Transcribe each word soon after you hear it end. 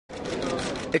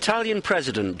Italian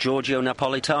President Giorgio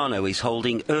Napolitano is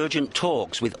holding urgent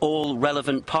talks with all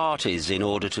relevant parties in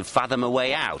order to fathom a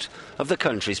way out of the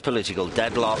country's political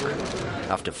deadlock.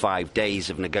 After 5 days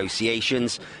of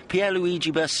negotiations,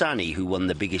 Pierluigi Bersani, who won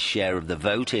the biggest share of the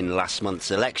vote in last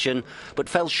month's election but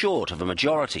fell short of a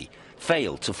majority,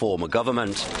 failed to form a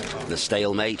government. The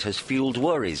stalemate has fuelled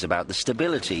worries about the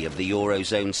stability of the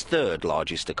eurozone's third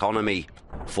largest economy.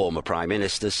 Former Prime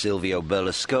Minister Silvio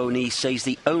Berlusconi says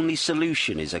the only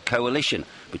solution is a coalition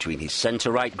between his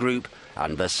centre-right group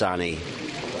and Bersani.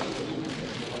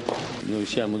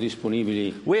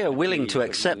 We are willing to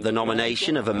accept the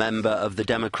nomination of a member of the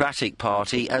Democratic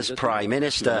Party as Prime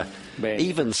Minister.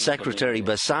 Even Secretary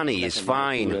Bersani is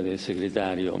fine.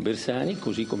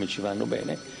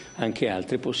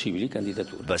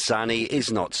 Bersani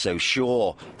is not so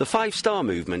sure. The Five-Star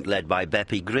Movement, led by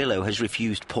Beppe Grillo, has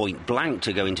refused point-blank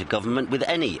to go into government with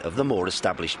any of the more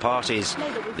established parties.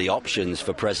 The options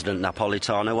for President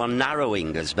Napolitano are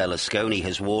narrowing, as Berlusconi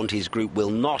has warned his group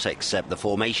will not accept the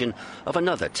formation of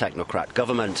another technocrat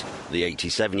government. The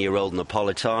 87-year-old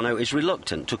Napolitano is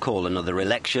reluctant to call another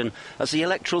election, as the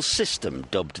electoral system,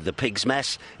 dubbed the pig's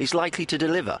mess, is likely to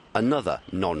deliver another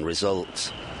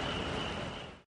non-result.